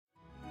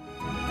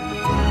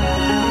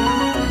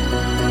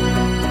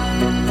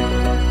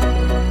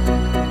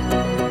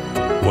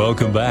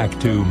Welcome back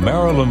to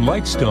Marilyn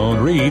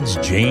Lightstone Reads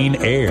Jane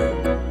Eyre.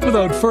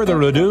 Without further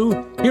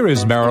ado, here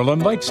is Marilyn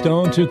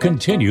Lightstone to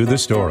continue the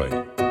story.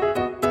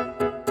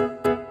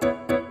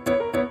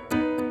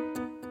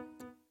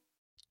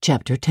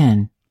 Chapter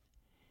 10.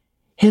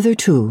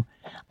 Hitherto,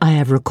 I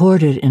have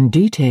recorded in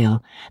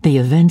detail the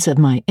events of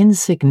my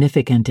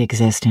insignificant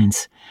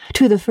existence.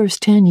 To the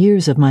first 10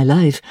 years of my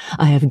life,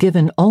 I have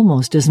given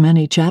almost as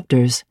many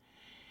chapters.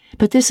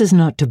 But this is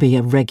not to be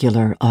a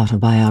regular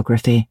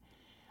autobiography.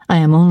 I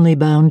am only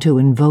bound to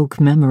invoke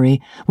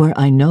memory where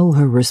I know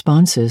her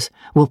responses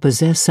will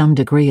possess some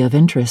degree of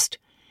interest.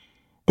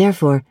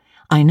 Therefore,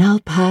 I now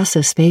pass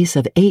a space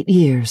of 8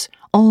 years,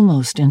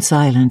 almost in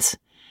silence.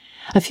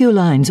 A few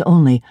lines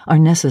only are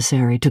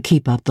necessary to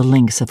keep up the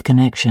links of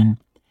connection.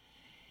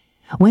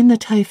 When the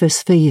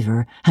typhus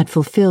fever had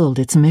fulfilled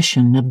its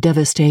mission of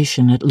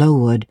devastation at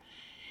Lowood,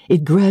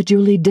 it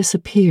gradually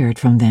disappeared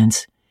from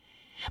thence,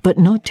 but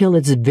not till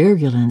its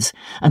virulence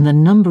and the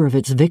number of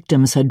its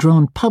victims had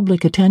drawn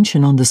public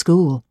attention on the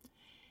school.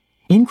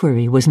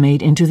 Inquiry was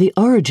made into the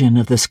origin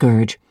of the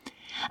scourge,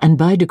 and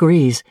by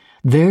degrees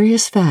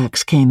various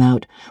facts came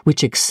out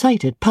which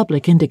excited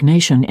public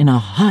indignation in a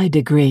high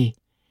degree.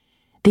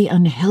 The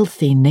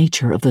unhealthy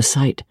nature of the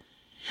sight,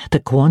 the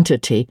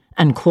quantity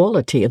and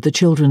quality of the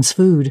children's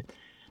food,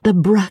 the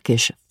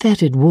brackish,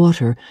 fetid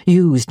water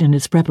used in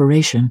its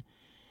preparation,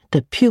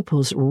 the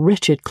pupils'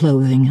 wretched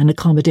clothing and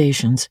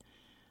accommodations,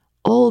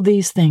 all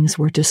these things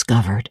were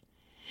discovered,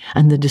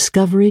 and the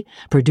discovery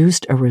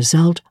produced a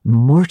result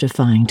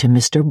mortifying to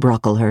Mr.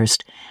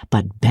 Brocklehurst,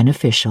 but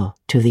beneficial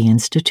to the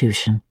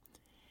institution.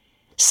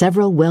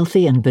 Several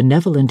wealthy and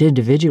benevolent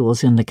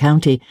individuals in the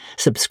county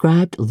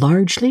subscribed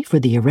largely for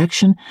the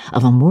erection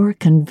of a more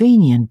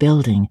convenient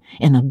building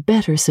in a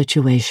better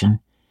situation.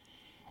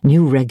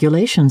 New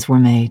regulations were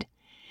made,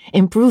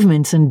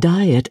 improvements in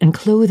diet and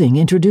clothing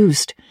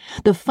introduced.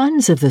 The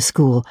funds of the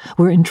school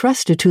were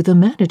entrusted to the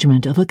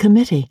management of a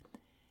committee.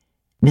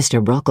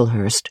 Mr.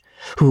 Brocklehurst,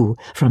 who,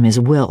 from his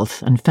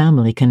wealth and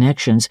family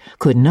connections,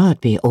 could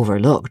not be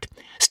overlooked,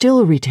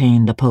 still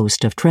retained the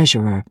post of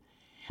treasurer,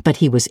 but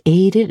he was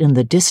aided in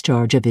the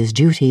discharge of his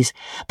duties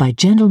by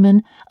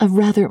gentlemen of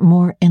rather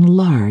more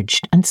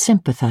enlarged and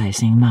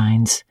sympathizing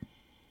minds.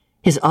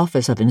 His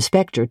office of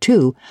inspector,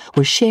 too,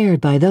 was shared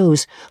by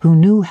those who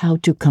knew how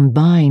to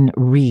combine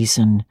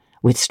reason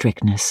with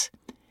strictness,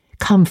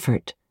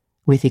 comfort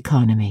with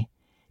economy,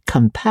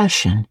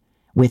 compassion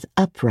with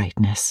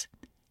uprightness.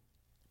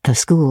 The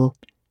school,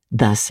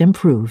 thus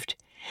improved,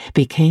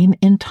 became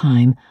in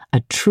time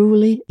a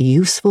truly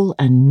useful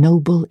and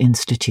noble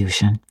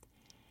institution.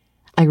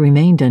 I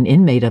remained an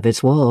inmate of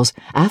its walls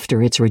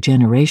after its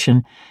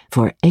regeneration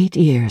for 8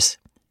 years,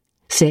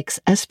 6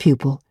 as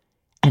pupil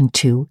and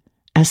 2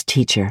 as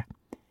teacher,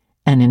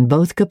 and in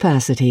both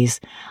capacities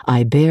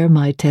I bear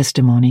my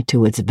testimony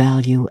to its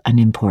value and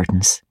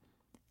importance.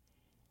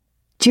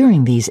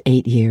 During these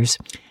 8 years,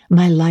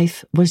 my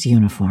life was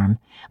uniform,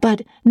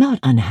 but not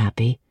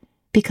unhappy,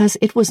 because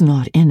it was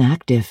not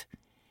inactive.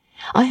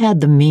 I had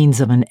the means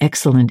of an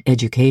excellent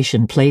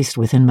education placed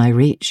within my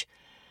reach,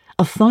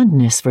 a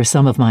fondness for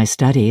some of my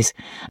studies,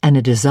 and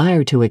a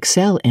desire to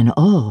excel in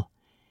all,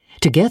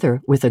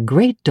 together with a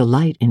great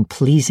delight in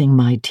pleasing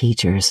my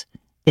teachers,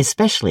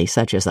 especially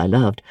such as I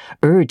loved,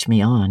 urged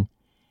me on.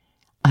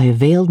 I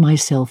availed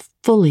myself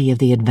fully of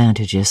the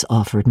advantages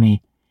offered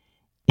me.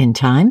 In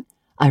time,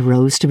 I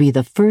rose to be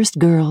the first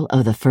girl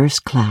of the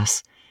first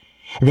class.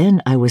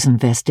 Then I was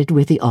invested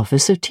with the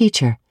office of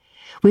teacher,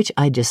 which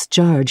I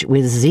discharged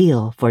with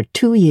zeal for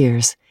 2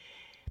 years,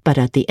 but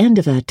at the end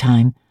of that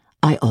time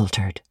I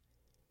altered.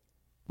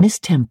 Miss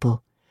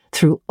Temple,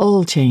 through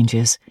all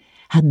changes,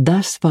 had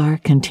thus far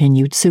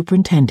continued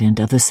superintendent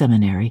of the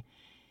seminary.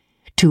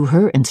 To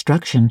her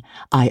instruction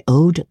I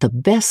owed the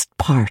best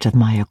part of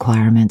my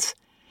acquirements.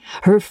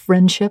 Her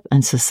friendship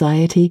and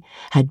society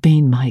had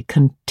been my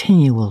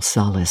continual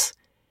solace.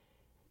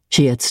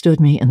 She had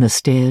stood me in the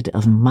stead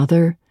of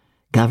mother,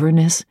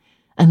 governess,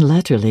 and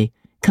latterly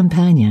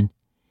companion.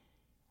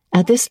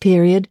 At this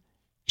period,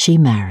 she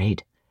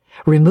married,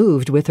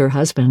 removed with her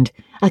husband,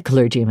 a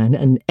clergyman,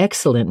 an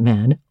excellent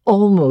man,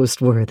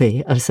 almost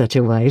worthy of such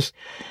a wife,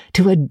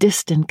 to a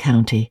distant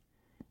county,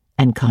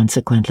 and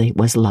consequently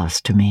was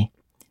lost to me.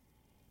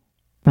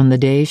 From the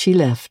day she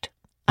left,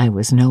 I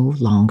was no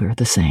longer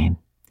the same.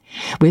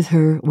 With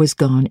her was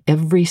gone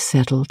every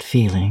settled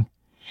feeling,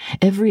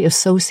 every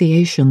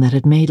association that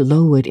had made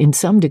Lowood in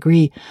some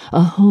degree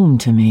a home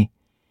to me.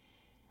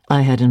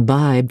 I had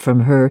imbibed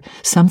from her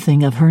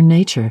something of her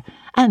nature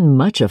and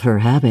much of her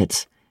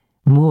habits,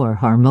 more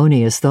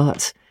harmonious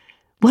thoughts.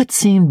 What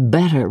seemed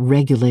better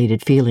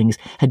regulated feelings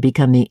had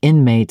become the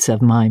inmates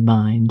of my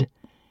mind.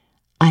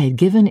 I had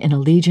given in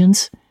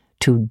allegiance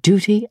to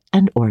duty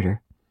and order.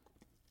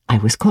 I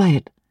was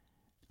quiet.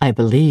 I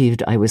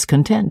believed I was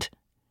content.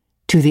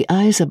 To the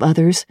eyes of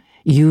others,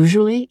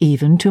 usually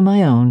even to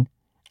my own,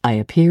 I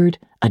appeared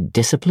a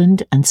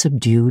disciplined and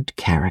subdued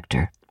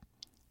character.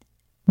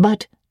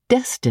 But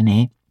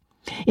destiny,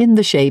 in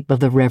the shape of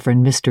the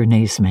Reverend Mr.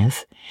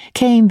 Naismith,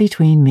 came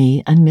between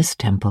me and Miss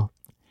Temple.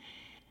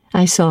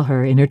 I saw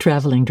her in her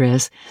traveling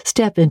dress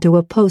step into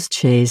a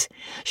post-chaise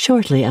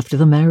shortly after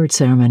the marriage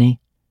ceremony.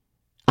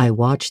 I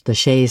watched the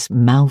chaise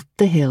mount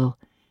the hill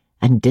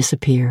and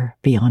disappear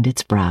beyond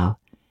its brow,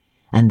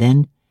 and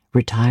then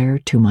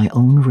retired to my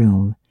own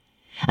room,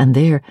 and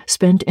there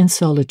spent in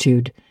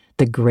solitude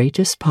the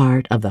greatest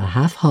part of the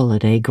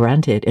half-holiday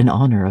granted in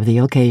honor of the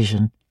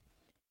occasion.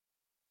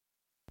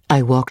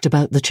 I walked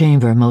about the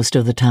chamber most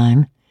of the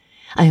time.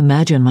 I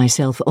imagined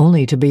myself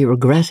only to be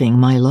regretting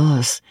my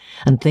loss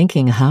and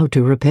thinking how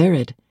to repair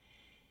it.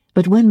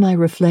 But when my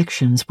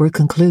reflections were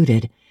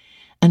concluded,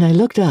 and I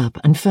looked up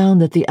and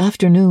found that the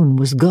afternoon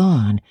was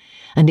gone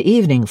and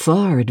evening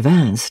far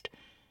advanced,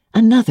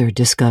 another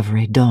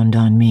discovery dawned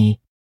on me,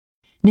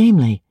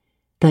 namely,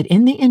 that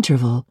in the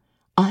interval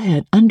I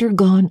had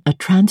undergone a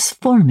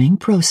transforming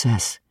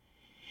process,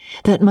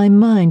 that my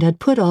mind had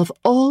put off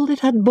all it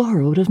had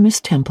borrowed of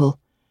Miss Temple,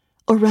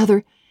 or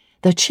rather,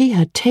 that she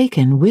had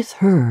taken with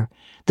her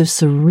the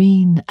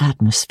serene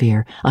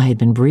atmosphere I had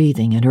been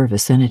breathing in her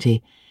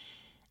vicinity,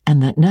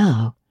 and that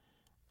now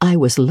I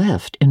was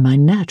left in my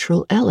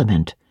natural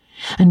element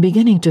and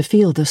beginning to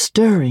feel the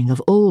stirring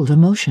of old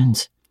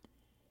emotions.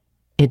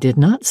 It did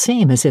not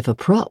seem as if a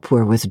prop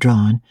were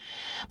withdrawn,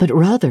 but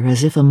rather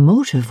as if a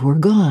motive were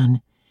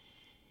gone.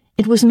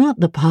 It was not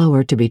the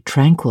power to be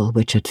tranquil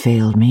which had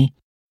failed me,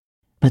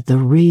 but the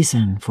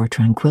reason for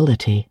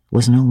tranquillity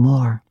was no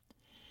more.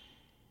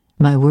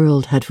 My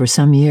world had for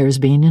some years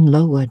been in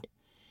Lowood.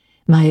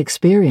 My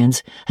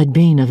experience had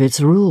been of its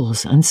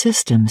rules and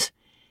systems.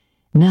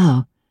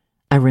 Now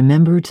I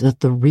remembered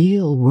that the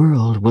real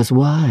world was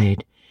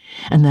wide,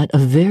 and that a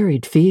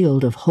varied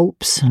field of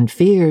hopes and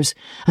fears,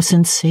 of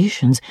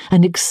sensations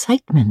and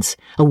excitements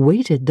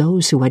awaited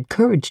those who had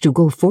courage to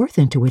go forth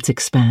into its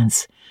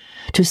expanse,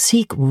 to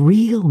seek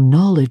real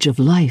knowledge of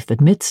life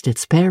amidst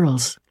its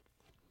perils.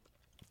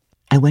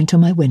 I went to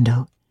my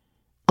window,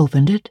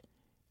 opened it,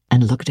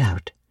 and looked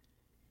out.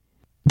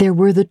 There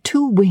were the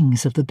two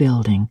wings of the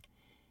building.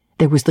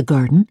 There was the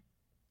garden,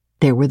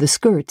 there were the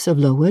skirts of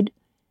Lowood,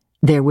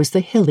 there was the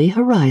hilly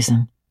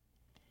horizon.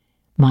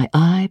 My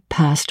eye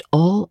passed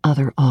all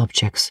other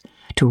objects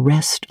to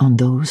rest on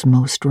those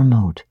most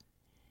remote.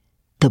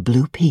 The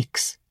blue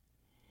peaks.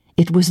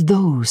 It was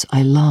those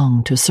I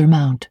longed to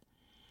surmount.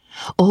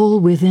 All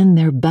within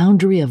their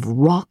boundary of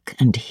rock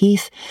and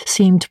heath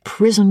seemed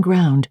prison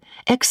ground,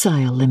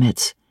 exile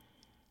limits.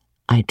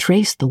 I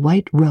traced the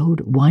white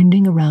road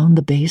winding around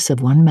the base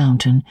of one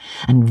mountain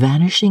and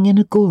vanishing in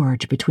a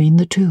gorge between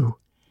the two.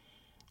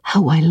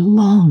 How I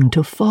longed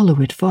to follow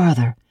it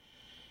farther.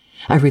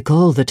 I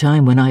recalled the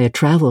time when I had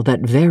traveled that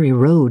very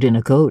road in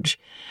a coach.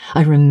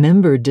 I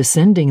remembered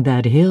descending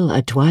that hill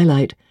at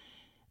twilight.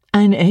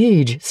 An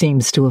age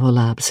seems to have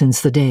elapsed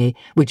since the day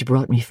which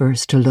brought me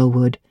first to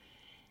Lowood,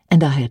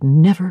 and I had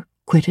never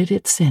quitted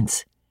it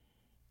since.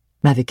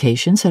 My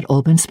vacations had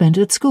all been spent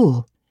at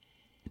school.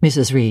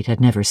 Mrs. Reed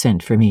had never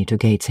sent for me to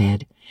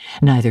Gateshead.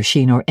 Neither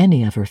she nor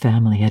any of her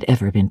family had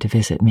ever been to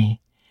visit me.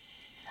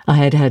 I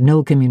had had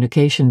no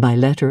communication by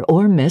letter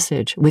or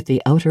message with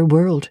the outer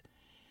world.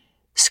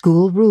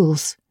 School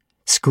rules,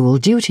 school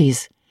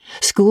duties,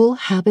 school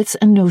habits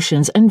and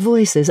notions and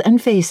voices and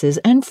faces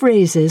and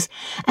phrases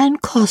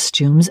and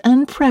costumes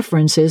and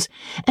preferences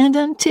and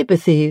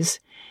antipathies.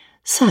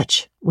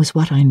 Such was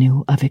what I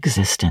knew of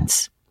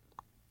existence.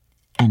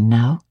 And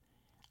now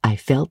I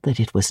felt that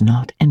it was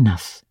not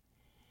enough.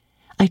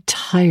 I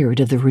tired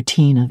of the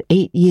routine of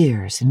 8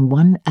 years in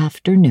one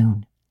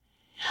afternoon.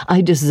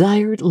 I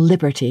desired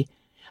liberty.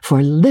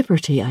 For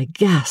liberty I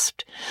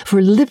gasped.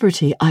 For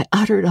liberty I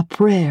uttered a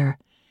prayer.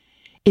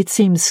 It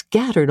seemed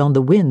scattered on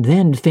the wind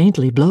then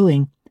faintly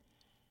blowing.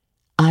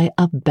 I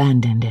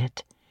abandoned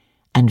it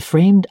and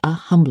framed a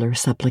humbler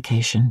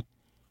supplication.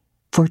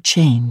 For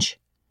change,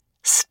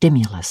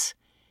 stimulus.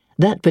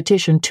 That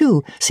petition,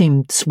 too,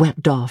 seemed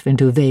swept off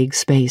into vague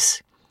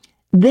space.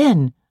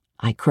 Then,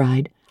 I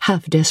cried,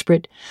 half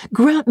desperate,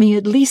 grant me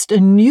at least a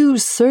new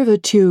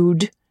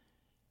servitude.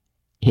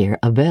 Here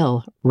a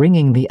bell,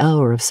 ringing the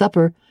hour of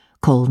supper,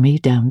 called me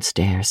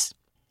downstairs.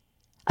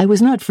 I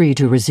was not free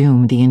to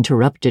resume the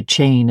interrupted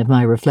chain of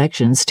my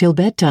reflections till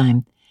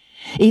bedtime.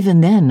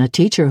 Even then, a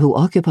teacher who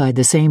occupied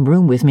the same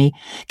room with me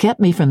kept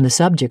me from the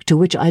subject to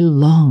which I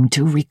longed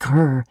to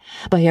recur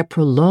by a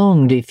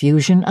prolonged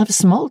effusion of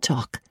small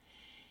talk.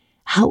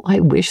 How I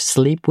wished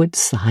sleep would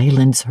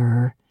silence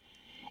her!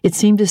 It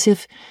seemed as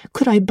if,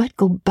 could I but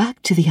go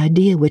back to the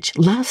idea which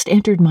last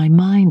entered my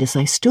mind as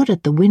I stood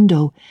at the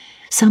window,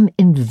 some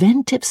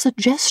inventive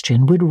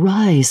suggestion would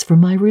rise for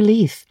my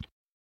relief.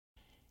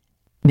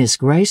 Miss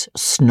Gryce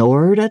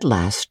snored at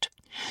last.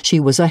 She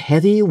was a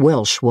heavy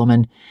Welsh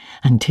woman.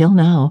 Until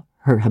now,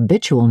 her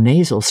habitual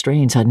nasal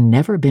strains had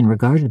never been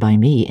regarded by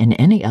me in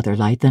any other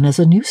light than as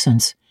a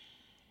nuisance.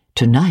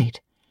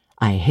 Tonight,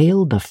 I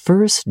hailed the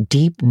first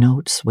deep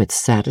notes with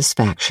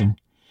satisfaction.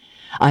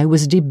 I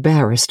was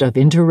debarrassed of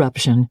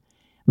interruption.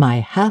 My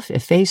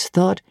half-effaced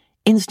thought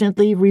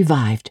instantly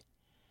revived.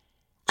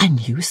 A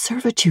new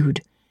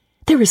servitude.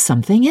 There is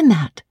something in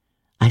that,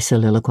 I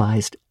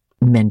soliloquized.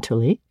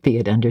 Mentally, be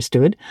it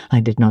understood, I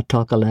did not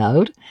talk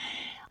aloud.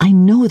 I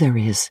know there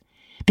is,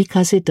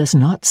 because it does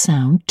not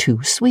sound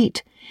too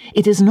sweet.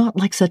 It is not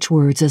like such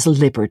words as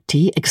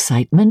liberty,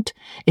 excitement,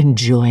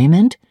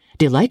 enjoyment,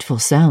 delightful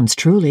sounds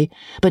truly,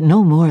 but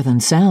no more than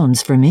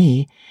sounds for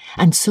me,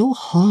 and so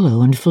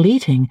hollow and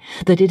fleeting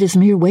that it is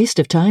mere waste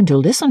of time to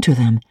listen to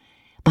them.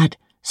 But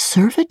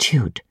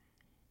servitude,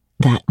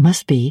 that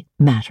must be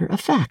matter of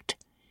fact.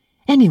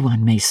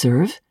 Anyone may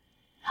serve.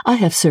 I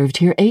have served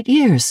here 8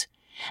 years.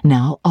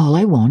 Now all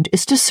I want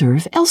is to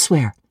serve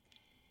elsewhere.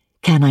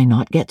 Can I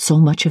not get so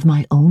much of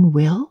my own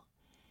will?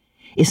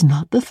 Is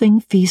not the thing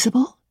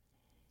feasible?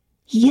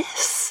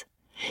 Yes,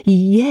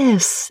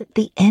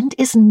 the end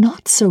is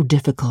not so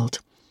difficult.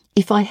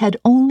 If I had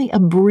only a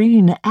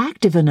brain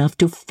active enough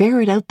to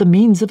ferret out the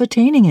means of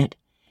attaining it.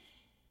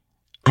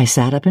 I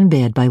sat up in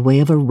bed by way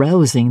of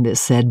arousing this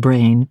said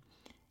brain.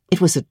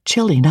 It was a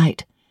chilly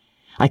night.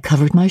 I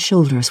covered my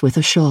shoulders with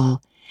a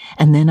shawl,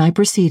 and then I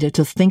proceeded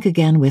to think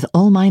again with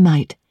all my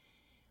might.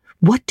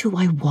 What do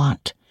I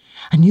want?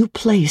 A new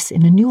place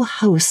in a new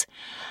house,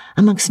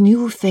 amongst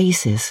new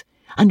faces,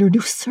 under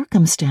new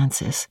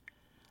circumstances.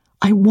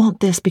 I want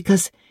this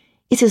because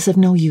it is of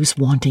no use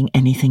wanting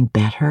anything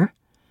better.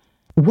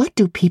 What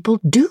do people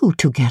do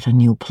to get a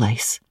new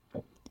place?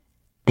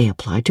 They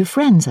apply to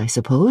friends, I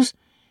suppose.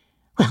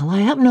 Well,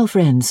 I have no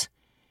friends.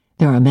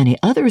 There are many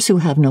others who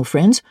have no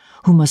friends,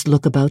 who must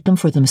look about them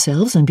for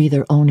themselves and be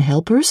their own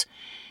helpers.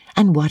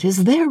 And what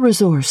is their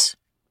resource?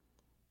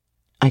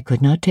 I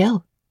could not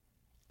tell.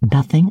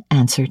 Nothing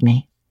answered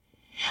me.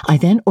 I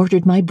then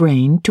ordered my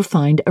brain to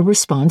find a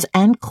response,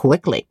 and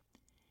quickly.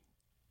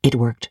 It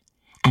worked,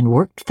 and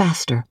worked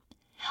faster.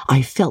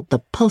 I felt the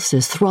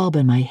pulses throb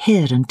in my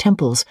head and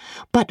temples,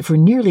 but for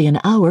nearly an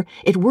hour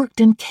it worked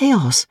in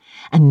chaos,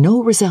 and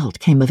no result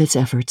came of its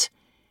efforts.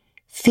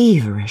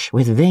 Feverish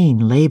with vain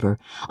labor,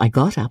 I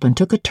got up and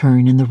took a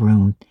turn in the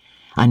room,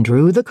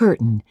 undrew the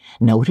curtain,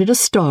 noted a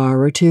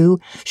star or two,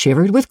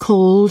 shivered with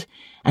cold,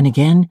 and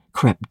again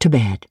crept to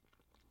bed.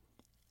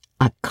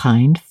 A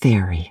kind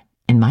fairy,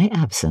 in my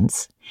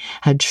absence,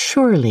 had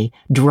surely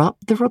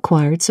dropped the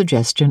required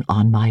suggestion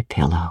on my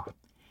pillow.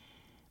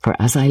 For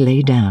as I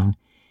lay down,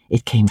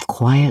 it came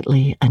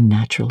quietly and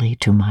naturally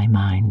to my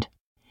mind.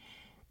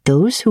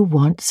 Those who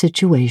want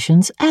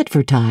situations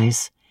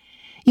advertise.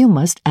 You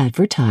must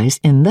advertise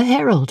in the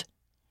Herald.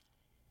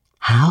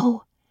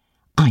 How?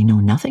 I know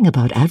nothing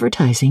about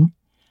advertising.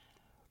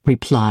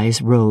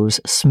 Replies rose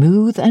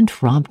smooth and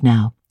prompt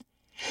now.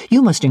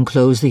 You must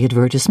enclose the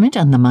advertisement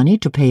and the money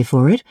to pay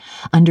for it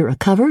under a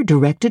cover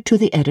directed to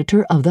the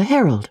editor of the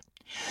Herald.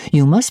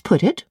 You must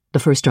put it, the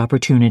first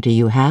opportunity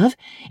you have,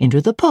 into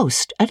the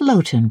post at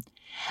Loughton.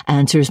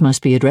 Answers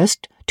must be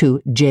addressed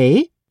to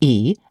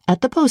J.E.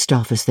 at the post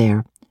office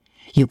there.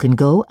 You can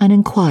go and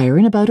inquire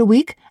in about a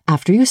week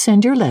after you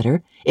send your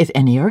letter, if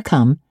any are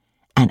come,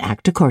 and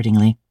act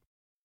accordingly.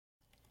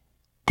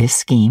 This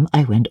scheme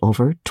I went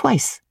over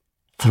twice,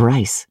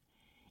 thrice.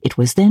 It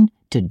was then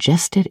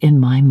digested in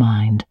my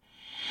mind.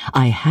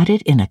 I had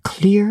it in a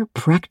clear,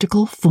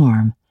 practical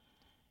form.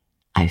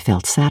 I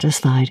felt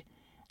satisfied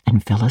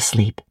and fell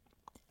asleep.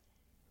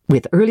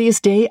 With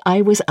earliest day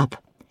I was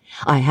up.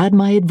 I had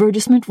my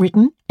advertisement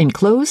written,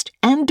 enclosed,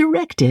 and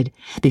directed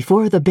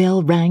before the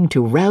bell rang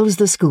to rouse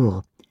the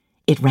school.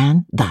 It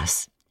ran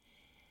thus: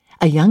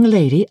 a young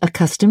lady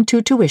accustomed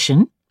to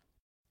tuition,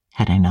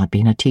 had I not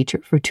been a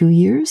teacher for 2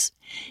 years,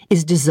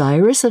 is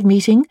desirous of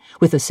meeting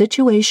with a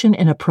situation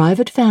in a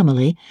private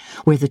family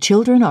where the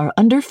children are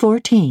under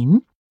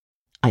 14.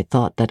 I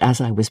thought that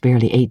as I was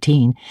barely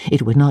 18,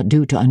 it would not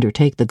do to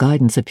undertake the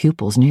guidance of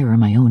pupils nearer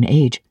my own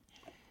age.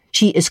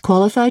 She is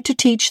qualified to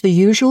teach the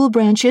usual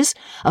branches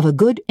of a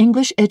good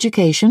English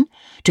education,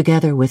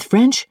 together with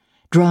French,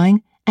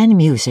 drawing, and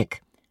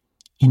music.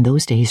 In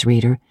those days,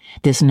 reader,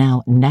 this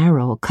now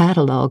narrow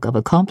catalogue of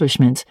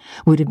accomplishments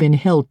would have been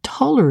held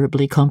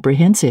tolerably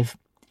comprehensive.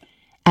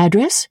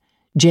 Address,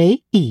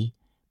 J.E.,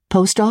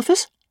 Post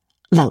Office,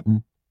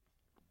 Loughton.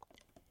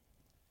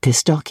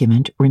 This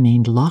document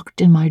remained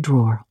locked in my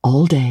drawer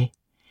all day.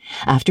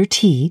 After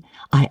tea,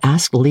 I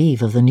asked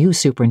leave of the new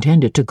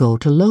superintendent to go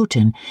to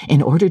Loughton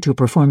in order to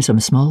perform some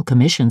small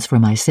commissions for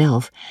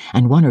myself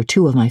and 1 or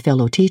 2 of my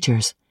fellow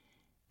teachers.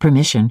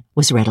 Permission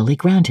was readily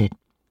granted.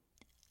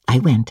 I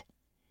went.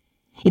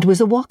 It was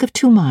a walk of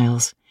 2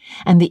 miles,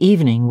 and the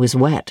evening was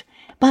wet,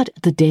 but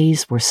the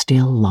days were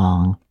still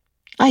long.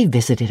 I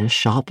visited a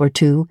shop or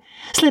 2,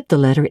 slipped the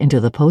letter into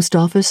the post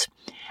office,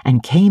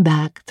 and came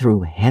back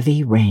through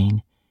heavy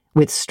rain,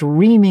 with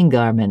streaming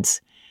garments,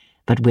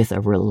 but with a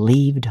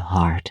relieved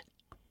heart.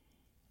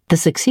 The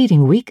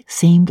succeeding week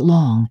seemed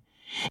long.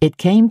 It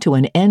came to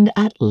an end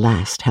at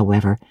last,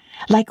 however,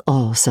 like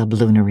all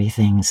sublunary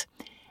things,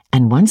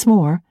 and once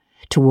more,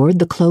 toward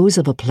the close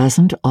of a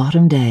pleasant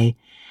autumn day,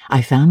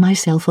 I found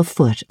myself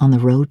afoot on the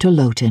road to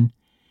Loughton.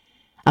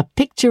 A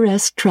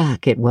picturesque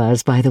track it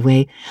was, by the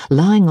way,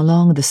 lying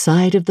along the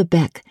side of the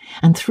beck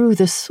and through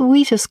the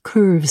sweetest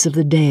curves of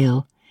the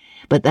dale,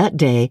 But that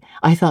day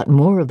I thought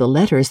more of the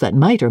letters that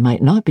might or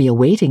might not be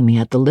awaiting me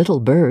at the little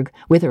burg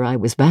whither I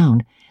was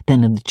bound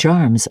than of the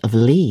charms of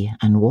lee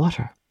and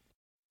water.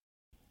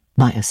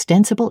 My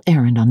ostensible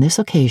errand on this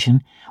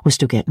occasion was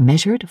to get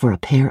measured for a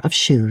pair of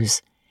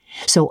shoes,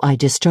 so I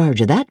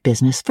discharged that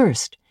business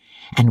first,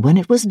 and when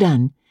it was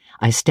done,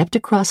 I stepped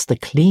across the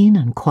clean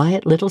and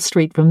quiet little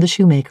street from the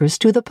shoemaker's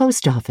to the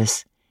post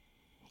office.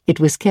 It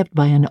was kept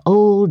by an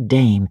old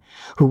dame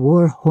who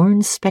wore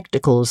horn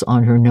spectacles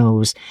on her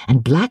nose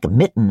and black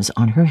mittens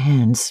on her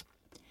hands.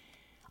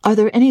 "Are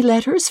there any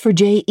letters for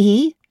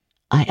J.E.?"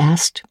 I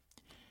asked.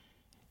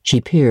 She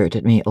peered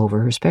at me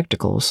over her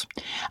spectacles,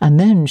 and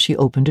then she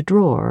opened a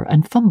drawer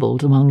and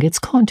fumbled among its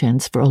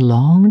contents for a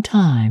long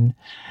time,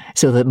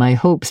 so that my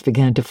hopes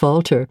began to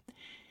falter.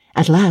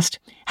 At last,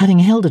 having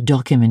held a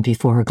document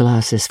before her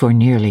glasses for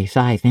nearly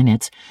 5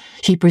 minutes,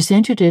 she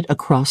presented it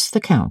across the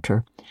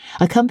counter,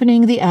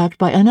 accompanying the act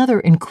by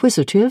another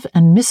inquisitive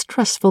and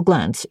mistrustful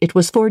glance. It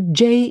was for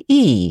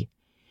J.E.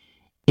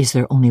 "Is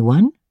there only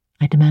one?"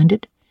 I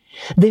demanded.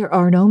 "There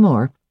are no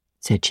more,"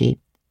 said she,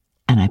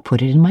 and I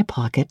put it in my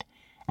pocket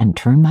and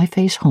turned my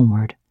face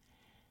homeward.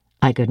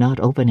 I could not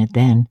open it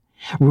then.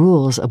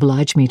 Rules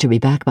obliged me to be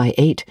back by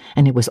 8,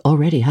 and it was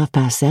already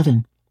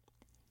 7:30.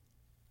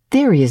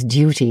 Various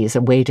duties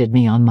awaited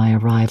me on my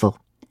arrival.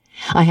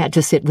 I had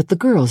to sit with the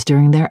girls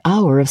during their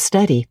hour of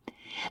study.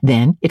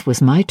 Then it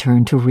was my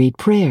turn to read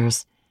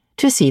prayers,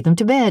 to see them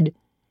to bed.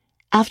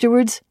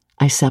 Afterwards,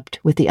 I supped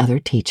with the other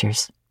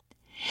teachers.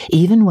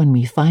 Even when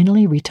we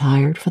finally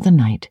retired for the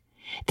night,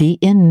 the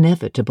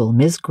inevitable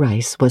Miss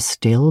Gryce was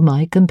still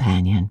my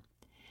companion.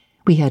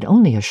 We had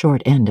only a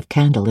short end of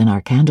candle in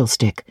our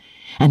candlestick,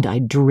 and I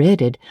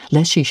dreaded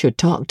lest she should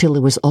talk till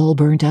it was all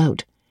burnt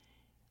out.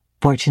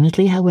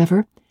 Fortunately,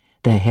 however,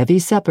 the heavy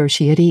supper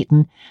she had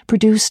eaten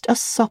produced a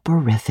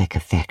soporific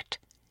effect.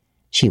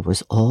 She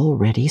was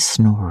already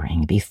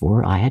snoring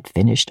before I had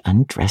finished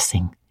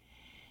undressing.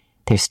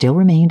 There still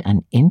remained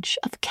an inch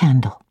of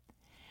candle.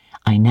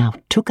 I now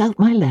took out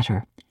my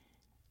letter.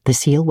 The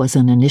seal was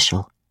an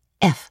initial,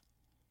 F.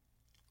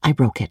 I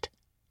broke it.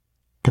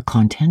 The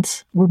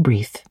contents were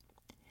brief.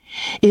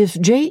 "If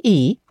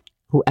J.E.,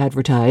 who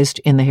advertised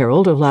in the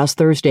Herald of last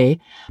Thursday,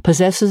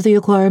 possesses the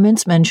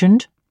acquirements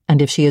mentioned, and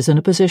if she is in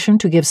a position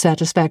to give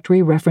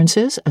satisfactory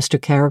references as to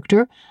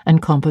character and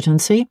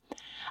competency,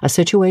 a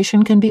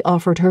situation can be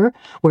offered her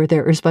where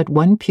there is but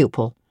one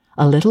pupil,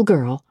 a little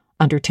girl,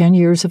 under 10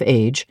 years of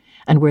age,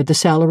 and where the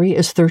salary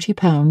is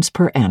 £30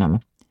 per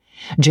annum.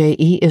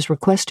 J.E. is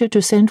requested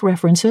to send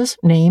references,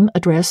 name,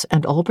 address,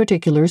 and all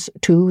particulars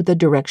to the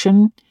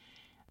direction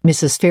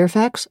Mrs.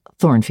 Fairfax,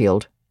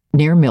 Thornfield,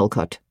 near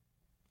Millcote."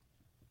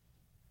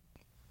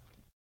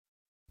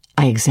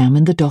 I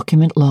examined the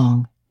document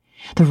long.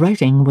 The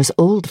writing was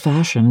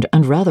old-fashioned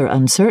and rather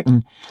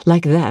uncertain,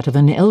 like that of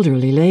an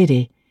elderly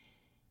lady.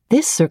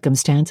 This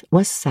circumstance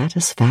was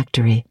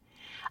satisfactory.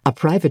 A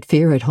private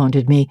fear had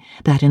haunted me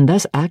that in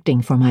thus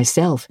acting for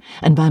myself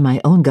and by my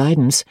own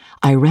guidance,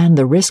 I ran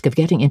the risk of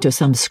getting into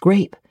some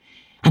scrape.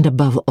 And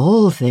above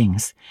all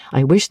things,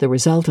 I wished the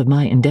result of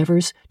my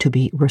endeavours to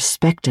be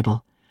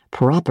respectable,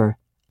 proper,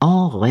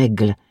 en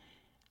règle.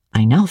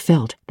 I now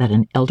felt that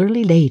an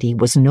elderly lady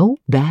was no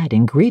bad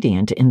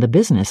ingredient in the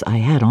business I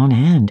had on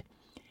hand.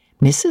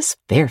 Mrs.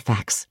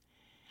 Fairfax.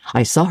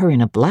 I saw her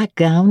in a black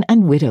gown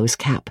and widow's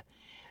cap.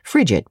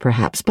 Frigid,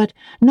 perhaps, but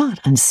not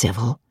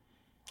uncivil.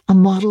 A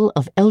model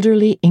of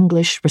elderly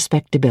English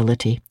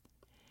respectability.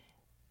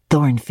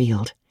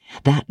 Thornfield.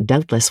 That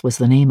doubtless was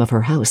the name of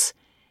her house.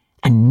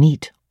 A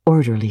neat,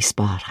 orderly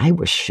spot, I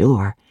was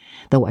sure,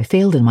 though I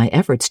failed in my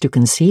efforts to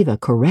conceive a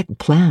correct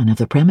plan of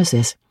the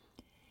premises.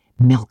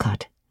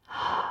 Millcote.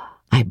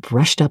 I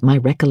brushed up my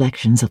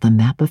recollections of the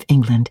map of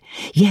England.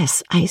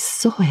 Yes, I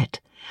saw it.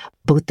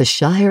 Both the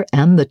shire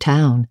and the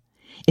town.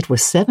 It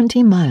was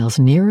 70 miles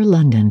nearer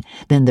London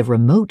than the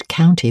remote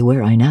county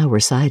where I now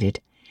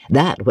resided.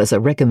 That was a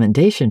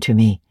recommendation to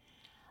me.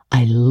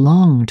 I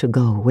longed to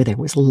go where there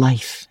was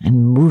life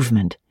and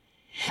movement.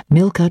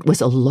 Millcote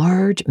was a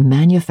large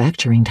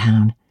manufacturing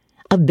town.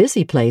 A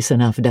busy place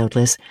enough,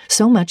 doubtless,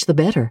 so much the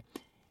better.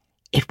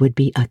 It would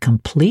be a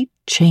complete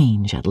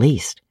change, at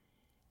least.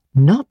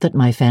 Not that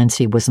my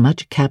fancy was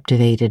much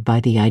captivated by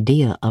the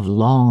idea of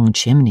long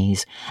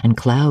chimneys and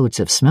clouds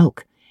of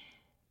smoke.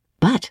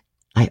 But,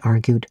 I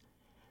argued,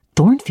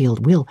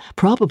 Thornfield will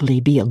probably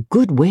be a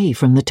good way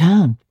from the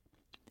town.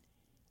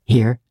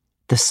 Here,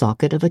 the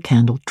socket of a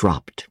candle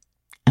dropped,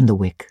 and the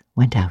wick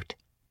went out.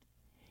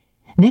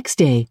 Next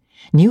day,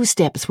 new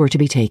steps were to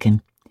be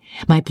taken.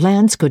 My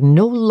plans could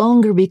no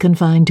longer be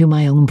confined to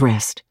my own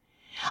breast.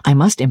 I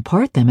must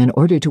impart them in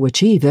order to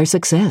achieve their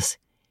success.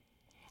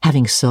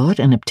 Having sought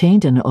and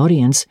obtained an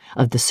audience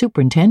of the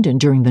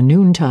superintendent during the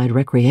noontide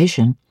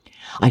recreation,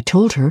 I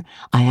told her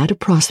I had a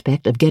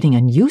prospect of getting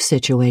a new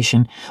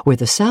situation where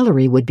the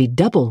salary would be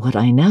double what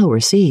I now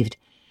received,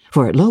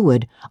 for at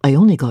Lowood I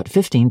only got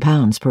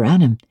 £15 per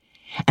annum,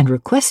 and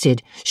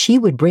requested she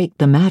would break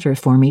the matter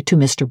for me to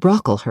Mr.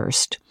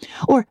 Brocklehurst,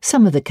 or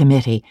some of the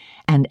committee,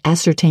 and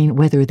ascertain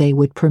whether they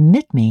would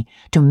permit me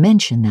to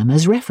mention them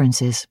as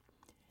references.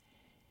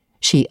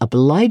 She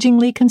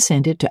obligingly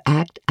consented to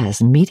act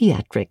as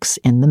mediatrix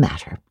in the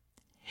matter.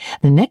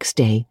 The next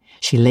day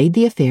she laid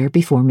the affair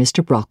before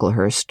Mr.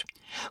 Brocklehurst,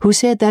 who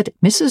said that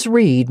Mrs.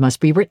 Reed must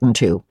be written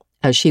to,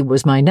 as she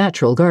was my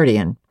natural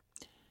guardian.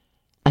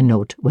 A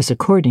note was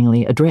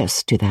accordingly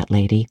addressed to that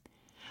lady,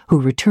 who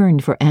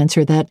returned for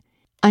answer that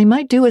I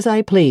might do as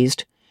I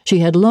pleased. She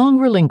had long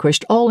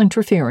relinquished all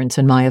interference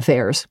in my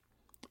affairs.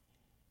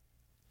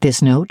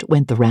 This note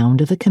went the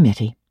round of the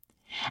committee,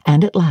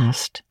 and at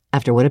last,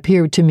 after what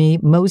appeared to me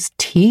most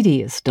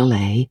tedious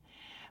delay,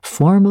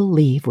 formal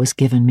leave was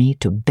given me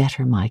to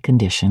better my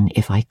condition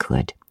if I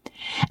could,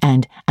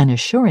 and an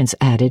assurance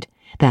added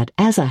that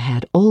as I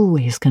had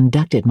always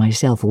conducted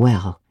myself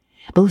well,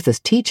 both as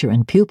teacher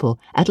and pupil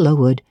at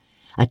Lowood,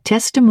 a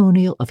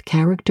testimonial of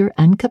character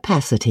and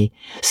capacity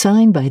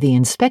signed by the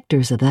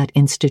inspectors of that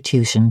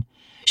institution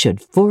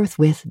should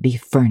forthwith be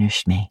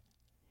furnished me.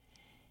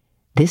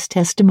 This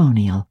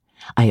testimonial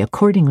I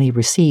accordingly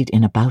received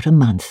in about a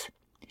month,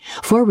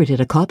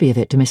 forwarded a copy of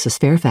it to Mrs.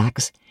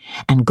 Fairfax,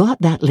 and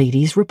got that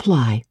lady's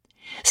reply,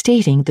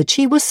 stating that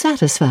she was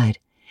satisfied,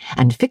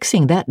 and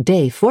fixing that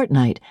day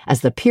fortnight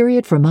as the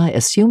period for my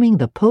assuming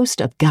the post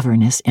of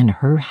governess in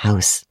her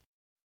house.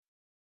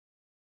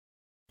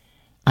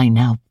 I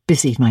now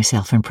busied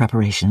myself in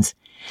preparations.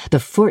 The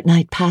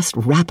fortnight passed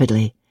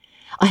rapidly.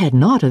 I had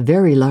not a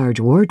very large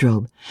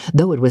wardrobe,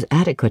 though it was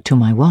adequate to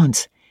my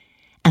wants,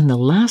 and the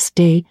last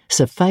day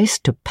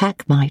sufficed to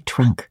pack my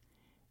trunk,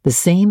 the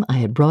same I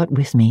had brought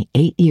with me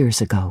 8 years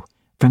ago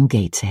from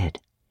Gateshead.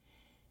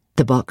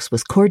 The box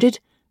was corded,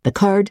 the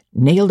card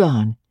nailed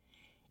on.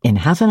 In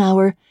half an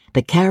hour,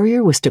 the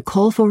carrier was to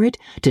call for it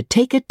to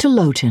take it to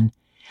Lowton,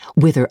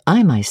 whither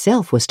I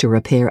myself was to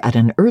repair at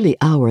an early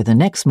hour the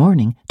next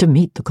morning to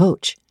meet the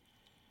coach.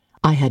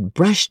 I had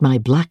brushed my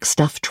black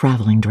stuff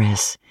travelling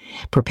dress,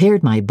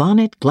 prepared my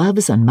bonnet,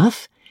 gloves, and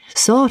muff,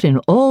 sought in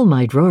all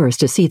my drawers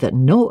to see that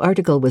no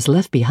article was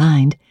left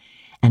behind,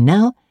 and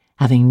now,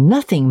 having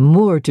nothing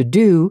more to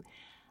do,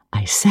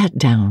 I sat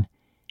down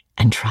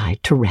and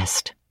tried to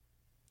rest.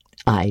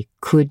 I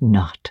could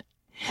not.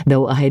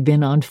 Though I had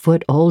been on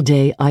foot all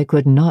day, I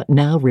could not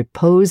now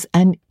repose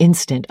an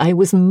instant. I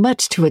was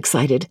much too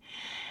excited.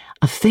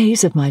 A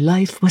phase of my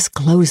life was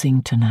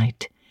closing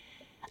tonight,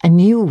 a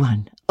new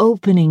one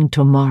opening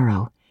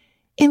tomorrow.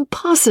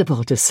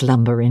 Impossible to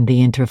slumber in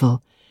the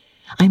interval.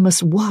 I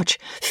must watch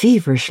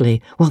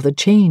feverishly while the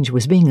change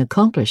was being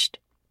accomplished.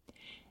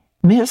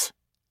 "Miss,"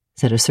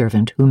 said a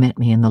servant who met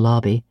me in the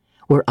lobby,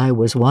 where I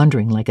was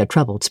wandering like a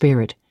troubled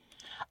spirit,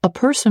 "a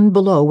person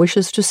below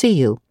wishes to see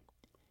you."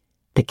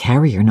 The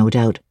carrier, no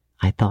doubt,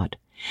 I thought,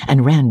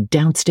 and ran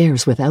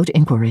downstairs without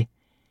inquiry.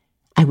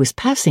 I was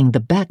passing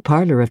the back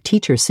parlour of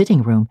teacher's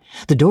sitting room,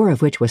 the door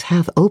of which was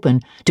half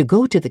open, to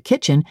go to the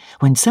kitchen,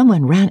 when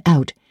someone ran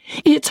out.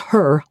 "It's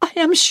her, I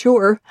am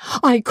sure.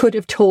 I could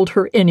have told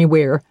her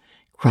anywhere,"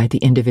 cried the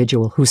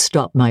individual who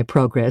stopped my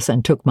progress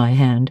and took my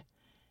hand.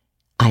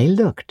 I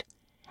looked.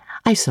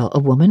 I saw a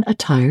woman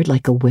attired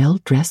like a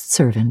well-dressed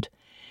servant,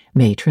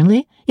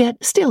 matronly,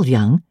 yet still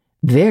young,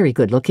 very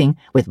good-looking,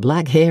 with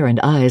black hair and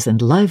eyes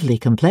and lively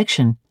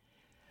complexion.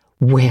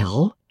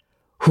 "Well,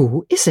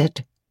 who is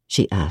it?"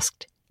 she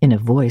asked, in a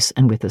voice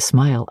and with a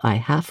smile I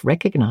half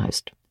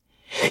recognized.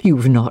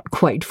 "You've not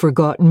quite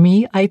forgotten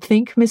me, I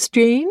think, Miss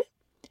Jane?"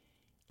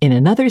 In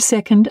another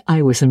second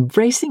I was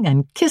embracing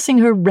and kissing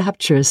her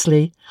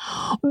rapturously.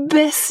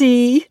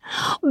 "Bessie!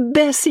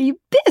 Bessie!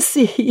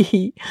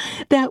 Bessie!"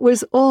 That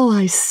was all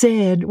I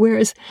said,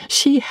 whereas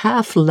she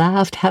half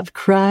laughed, half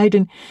cried,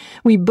 and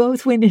we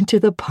both went into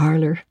the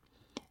parlour.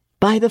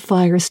 By the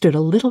fire stood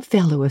a little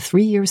fellow of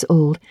 3 years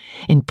old,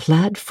 in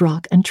plaid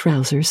frock and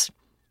trousers.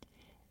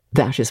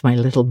 "That is my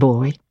little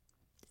boy,"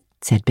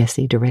 said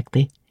Bessie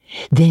directly.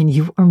 "Then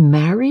you are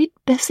married,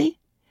 Bessie?"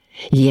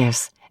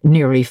 "Yes.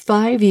 Nearly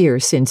 5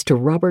 years since to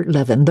Robert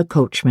Levin, the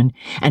coachman,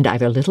 and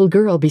I've a little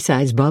girl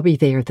besides Bobby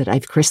there that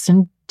I've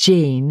christened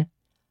Jane."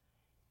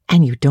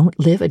 "And you don't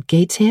live at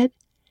Gateshead?"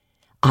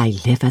 "I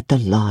live at the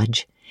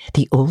lodge.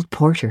 The old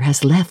porter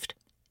has left."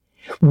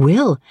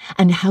 "Well,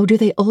 and how do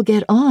they all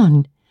get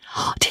on?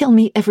 Tell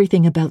me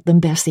everything about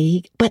them,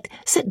 Bessie, but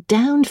sit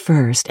down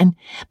first, and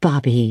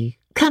Bobby,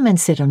 come and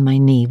sit on my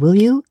knee, will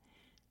you?"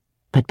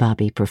 But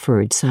Bobby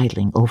preferred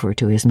sidling over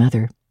to his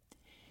mother.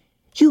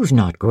 "You've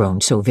not grown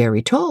so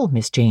very tall,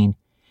 Miss Jane,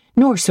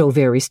 nor so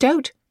very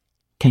stout,"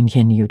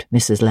 continued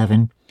Mrs.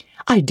 Levin.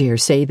 "I dare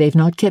say they've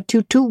not kept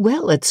you too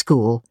well at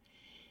school.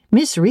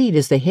 Miss Reed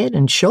is the head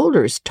and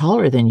shoulders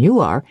taller than you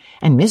are,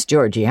 and Miss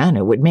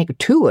Georgiana would make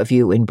 2 of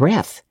you in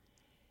breadth."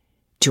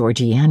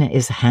 "Georgiana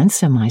is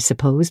handsome, I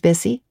suppose,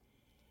 Bessie?"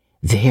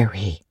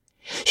 "Very.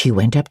 She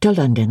went up to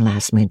London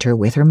last winter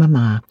with her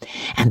mamma,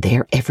 and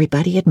there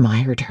everybody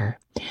admired her,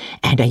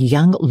 and a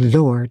young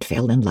lord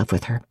fell in love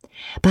with her,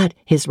 but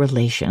his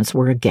relations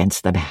were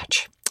against the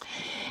match.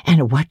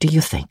 And what do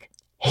you think?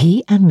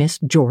 He and Miss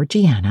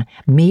Georgiana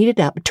made it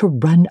up to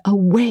run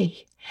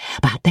away,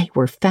 but they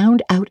were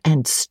found out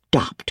and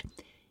stopped.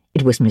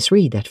 It was Miss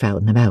Reed that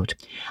found them out.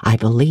 I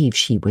believe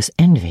she was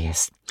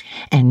envious.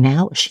 And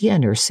now she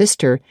and her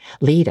sister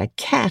lead a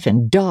cat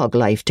and dog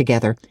life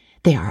together.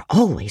 They are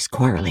always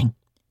quarreling.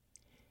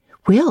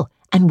 Well,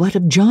 and what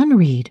of John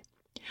Reed?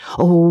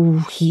 Oh,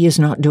 he is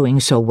not doing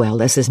so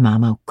well as his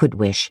mamma could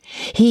wish.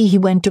 He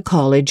went to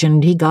college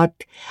and he got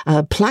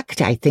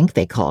plucked, I think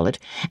they call it,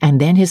 and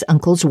then his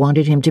uncles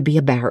wanted him to be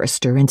a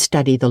barrister and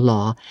study the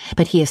law,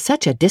 but he is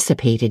such a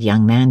dissipated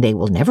young man they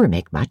will never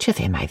make much of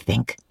him, I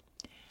think.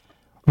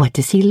 What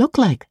does he look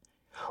like?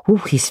 Oh,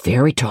 he's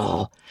very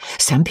tall.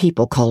 Some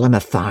people call him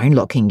a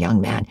fine-looking young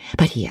man,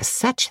 but he has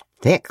such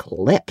thick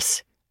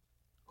lips.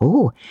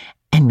 Oh,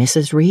 and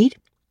Mrs. Reed?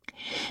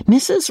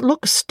 Mrs.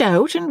 looks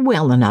stout and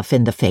well enough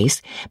in the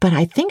face, but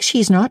I think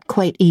she's not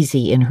quite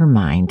easy in her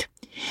mind.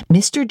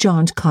 Mr.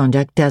 John's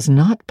conduct does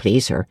not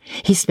please her.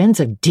 He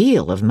spends a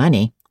deal of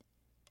money.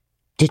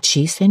 Did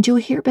she send you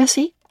here,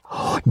 Bessie?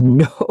 Oh,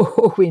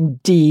 no,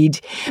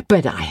 indeed,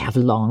 but I have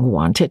long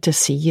wanted to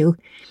see you.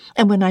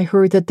 And when I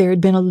heard that there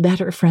had been a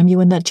letter from you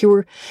and that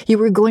you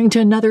were going to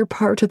another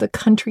part of the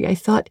country, I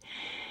thought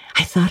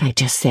I'd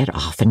just set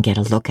off and get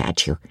a look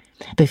at you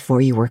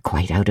before you were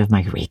quite out of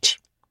my reach.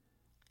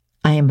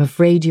 I am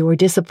afraid you are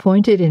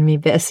disappointed in me,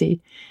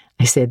 Bessie.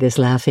 I said this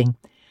laughing.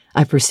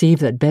 I perceived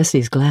that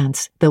Bessie's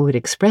glance, though it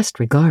expressed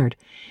regard,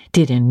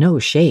 did in no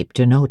shape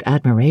denote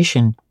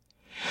admiration.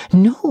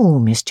 No,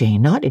 Miss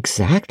Jane, not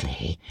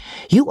exactly.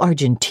 You are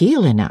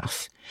genteel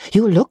enough.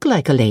 You look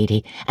like a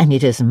lady, and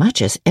it is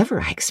much as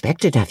ever I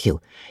expected of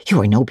you.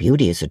 You are no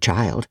beauty as a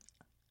child.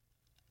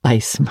 I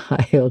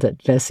smiled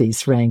at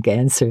Bessie's frank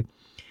answer.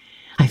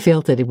 I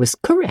felt that it was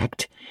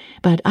correct,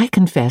 but I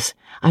confess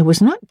I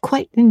was not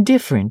quite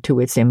indifferent to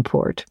its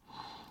import.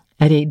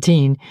 At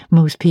 18,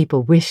 most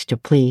people wish to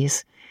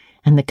please,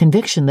 and the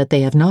conviction that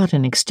they have not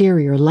an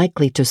exterior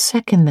likely to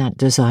second that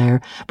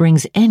desire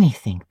brings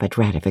anything but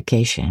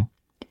gratification.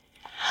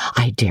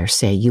 I dare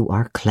say you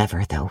are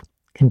clever, though,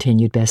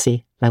 continued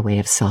Bessie, by way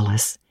of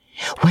solace.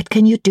 What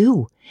can you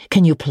do?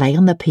 Can you play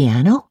on the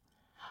piano?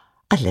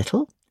 A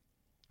little.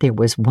 There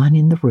was one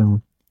in the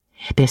room.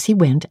 Bessie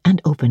went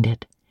and opened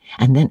it,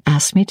 and then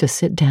asked me to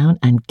sit down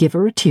and give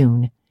her a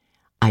tune.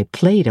 I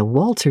played a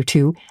waltz or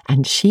two,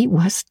 and she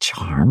was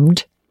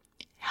charmed.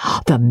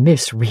 The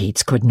Miss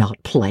Reeds could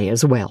not play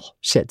as well,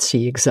 said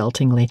she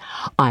exultingly.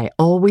 I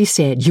always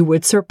said you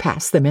would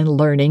surpass them in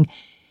learning.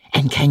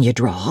 And can you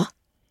draw?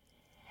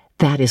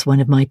 That is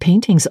one of my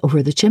paintings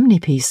over the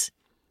chimney-piece.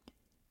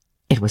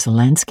 It was a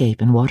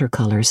landscape in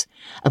watercolors,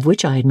 of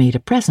which I had made a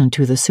present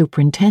to the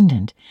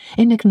superintendent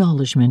in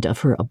acknowledgment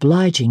of her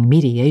obliging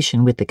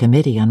mediation with the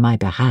committee on my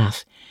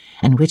behalf,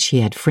 and which she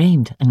had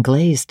framed and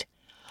glazed.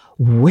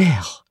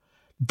 Well,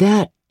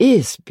 that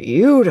is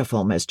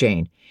beautiful, Miss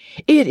Jane.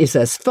 It is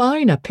as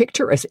fine a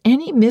picture as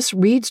any Miss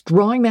Reed's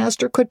drawing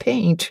master could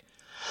paint,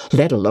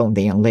 let alone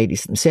the young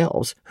ladies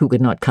themselves, who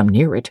could not come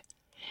near it.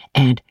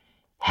 And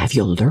have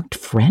you learnt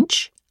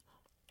French?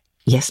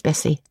 Yes,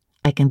 Bessie.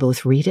 I can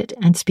both read it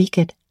and speak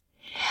it.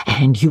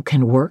 And you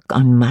can work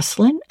on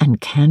muslin and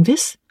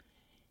canvas?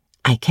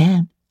 I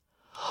can.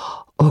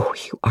 Oh,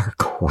 you are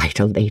quite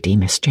a lady,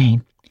 Miss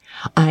Jane.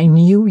 I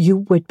knew you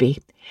would be.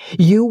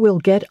 You will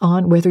get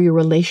on whether your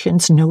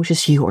relations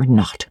notice you or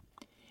not.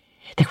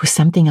 There was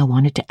something I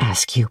wanted to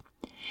ask you.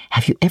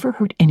 Have you ever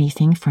heard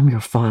anything from your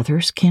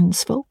father's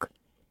kinsfolk?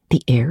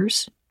 The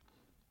heirs?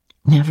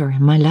 Never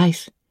in my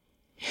life.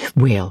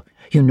 Well,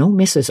 you know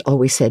Mrs.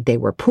 always said they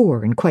were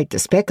poor and quite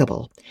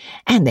despicable,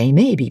 and they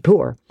may be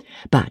poor,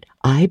 but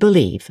I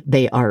believe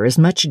they are as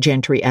much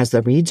gentry as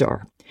the Reeds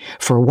are.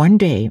 For one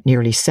day,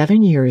 nearly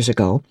 7 years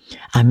ago,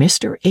 a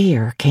Mr.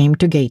 Eyre came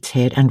to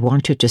Gateshead and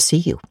wanted to see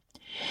you.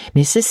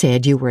 Mrs.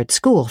 said you were at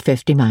school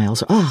 50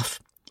 miles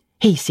off.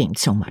 He seemed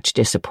so much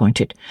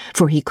disappointed,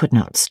 for he could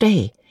not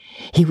stay.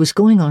 He was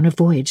going on a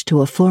voyage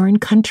to a foreign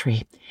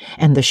country,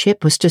 and the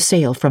ship was to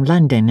sail from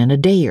London in a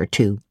day or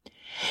two.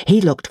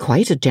 He looked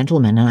quite a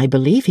gentleman, and I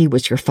believe he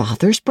was your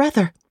father's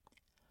brother.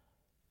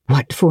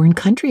 What foreign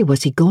country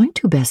was he going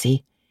to,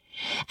 Bessie?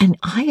 An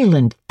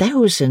island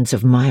thousands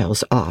of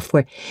miles off,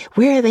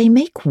 where they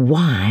make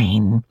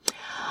wine.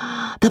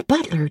 The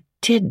butler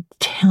did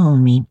tell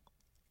me.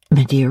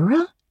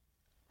 Madeira?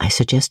 I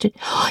suggested.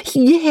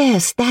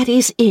 Yes, that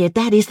is it.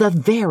 That is the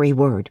very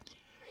word.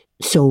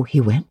 So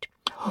he went?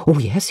 Oh,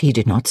 yes, he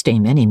did not stay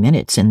many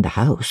minutes in the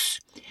house.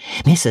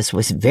 Mrs.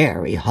 was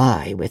very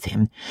high with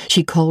him.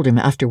 She called him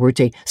afterwards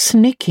a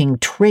sneaking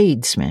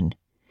tradesman.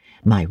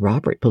 My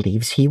Robert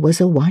believes he was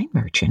a wine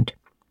merchant.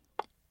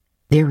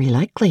 Very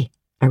likely,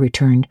 I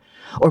returned,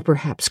 or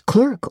perhaps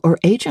clerk or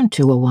agent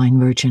to a wine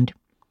merchant.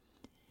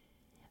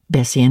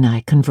 Bessie and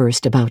I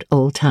conversed about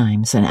old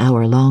times an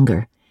hour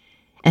longer,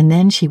 and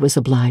then she was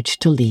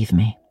obliged to leave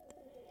me.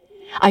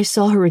 I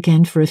saw her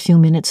again for a few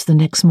minutes the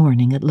next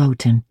morning at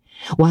Lowton,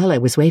 while I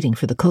was waiting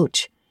for the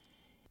coach.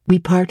 We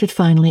parted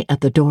finally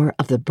at the door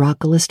of the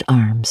Brocklehurst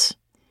Arms.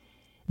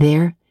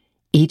 There,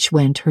 each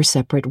went her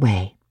separate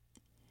way.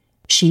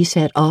 She she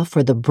set off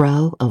for the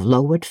brow of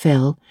Lowood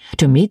Fell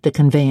to meet the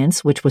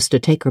conveyance which was to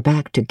take her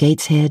back to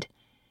Gateshead,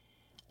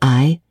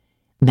 I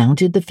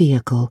mounted the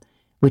vehicle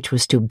which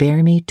was to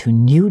bear me to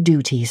new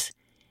duties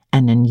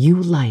and a new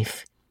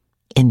life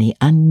in the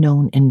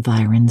unknown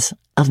environs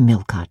of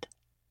Millcote.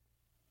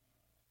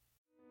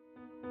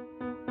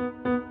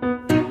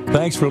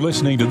 Thanks for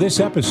listening to this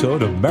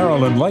episode of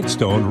Marilyn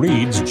Lightstone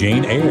Reads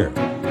Jane Eyre.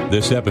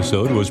 This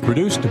episode was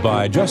produced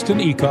by Justin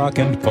Eacock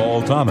and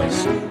Paul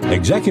Thomas.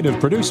 Executive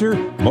producer,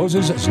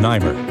 Moses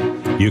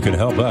Znaimer. You can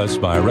help us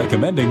by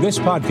recommending this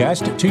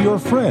podcast to your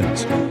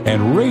friends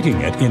and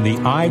rating it in the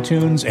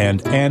iTunes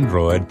and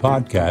Android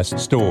podcast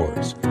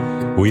stores.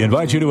 We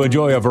invite you to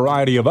enjoy a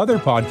variety of other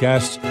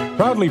podcasts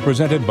proudly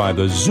presented by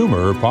the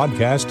Zoomer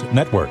Podcast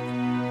Network.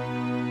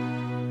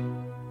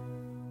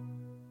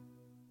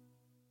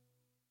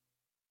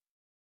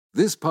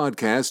 This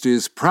podcast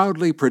is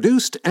proudly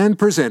produced and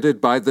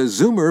presented by the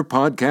Zoomer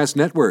Podcast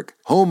Network,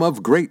 home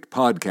of great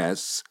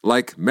podcasts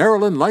like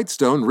Marilyn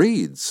Lightstone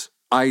Reads,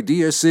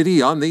 Idea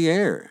City on the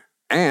Air,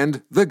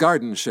 and The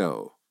Garden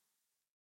Show.